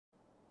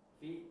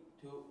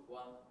2,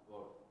 1,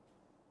 word.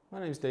 My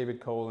name is David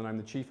Cole and I'm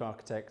the Chief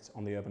Architect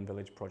on the Urban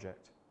Village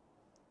project.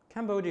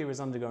 Cambodia is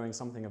undergoing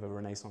something of a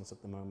renaissance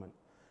at the moment,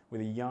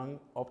 with a young,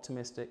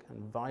 optimistic and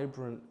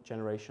vibrant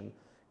generation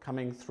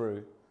coming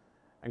through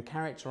and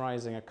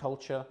characterizing a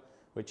culture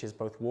which is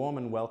both warm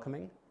and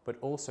welcoming, but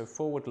also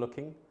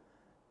forward-looking,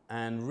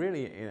 and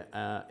really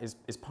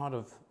is part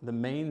of the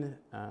main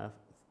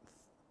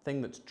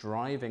thing that's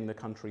driving the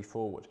country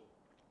forward.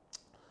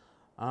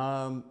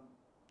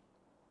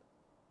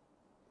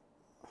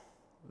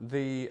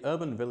 The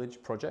Urban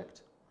Village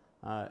project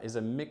is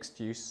a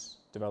mixed-use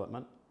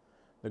development.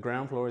 The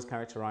ground floor is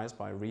characterized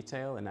by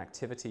retail and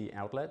activity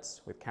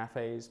outlets with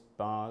cafes,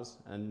 bars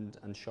and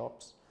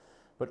shops,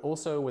 but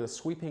also with a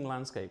sweeping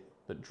landscape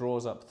that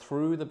draws up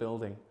through the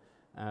building,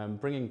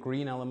 bringing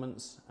green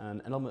elements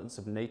and elements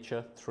of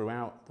nature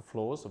throughout the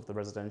floors of the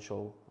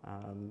residential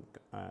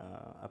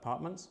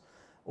apartments,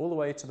 all the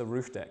way to the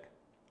roof deck.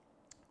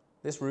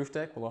 This roof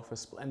deck will offer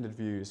splendid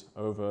views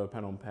over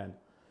Phnom Penh.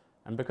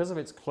 And because of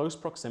its close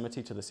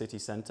proximity to the city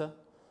centre,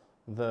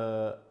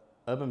 the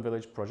Urban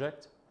Village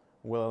project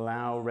will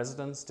allow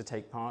residents to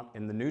take part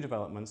in the new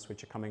developments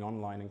which are coming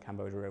online in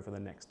Cambodia over the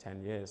next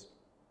 10 years.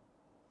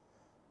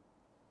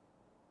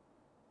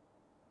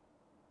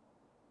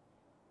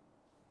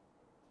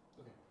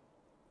 Okay.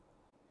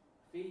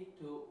 3,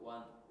 2,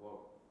 1, word.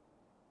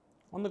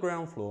 On the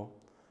ground floor,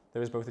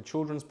 there is both a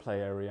children's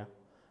play area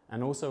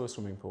and also a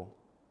swimming pool.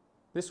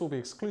 This will be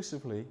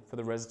exclusively for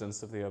the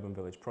residents of the Urban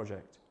Village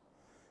project.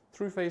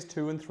 Through phase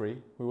 2 and 3,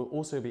 we will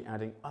also be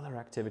adding other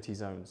activity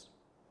zones.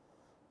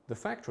 The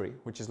factory,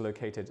 which is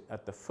located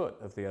at the foot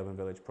of the Urban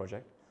Village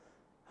project,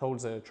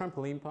 holds a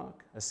trampoline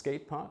park, a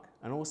skate park,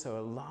 and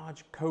also a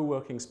large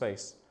co-working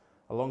space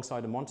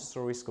alongside a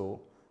Montessori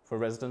school for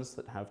residents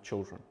that have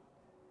children.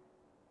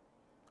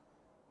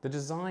 The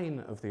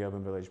design of the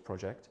Urban Village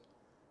project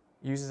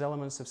uses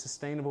elements of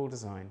sustainable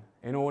design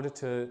in order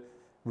to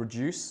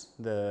reduce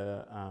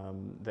the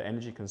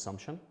energy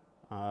consumption,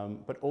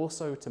 but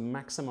also to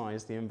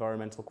maximize the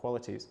environmental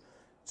qualities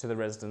to the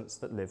residents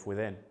that live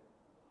within.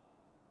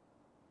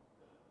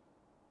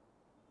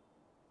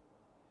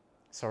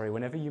 Sorry,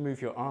 whenever you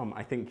move your arm,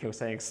 I think you're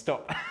saying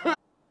stop.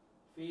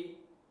 3,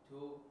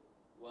 2,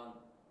 1,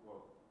 word.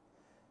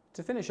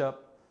 To finish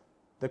up,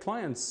 the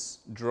client's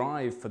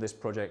drive for this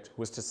project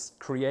was to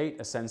create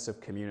a sense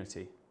of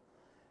community.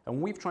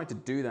 And we've tried to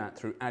do that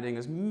through adding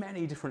as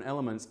many different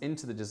elements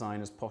into the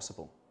design as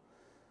possible.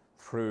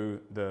 Through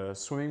the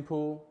swimming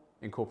pool,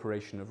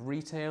 incorporation of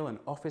retail and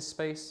office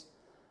space,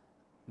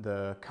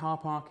 the car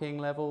parking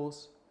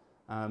levels,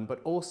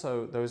 but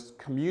also those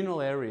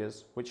communal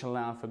areas which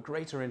allow for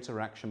greater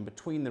interaction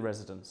between the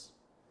residents.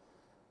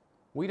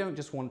 We don't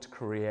just want to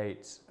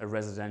create a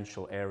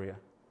residential area.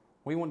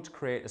 We want to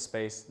create a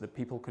space that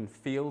people can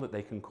feel that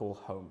they can call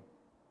home.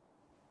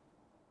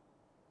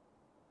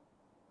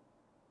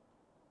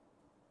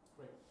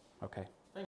 Great. Okay.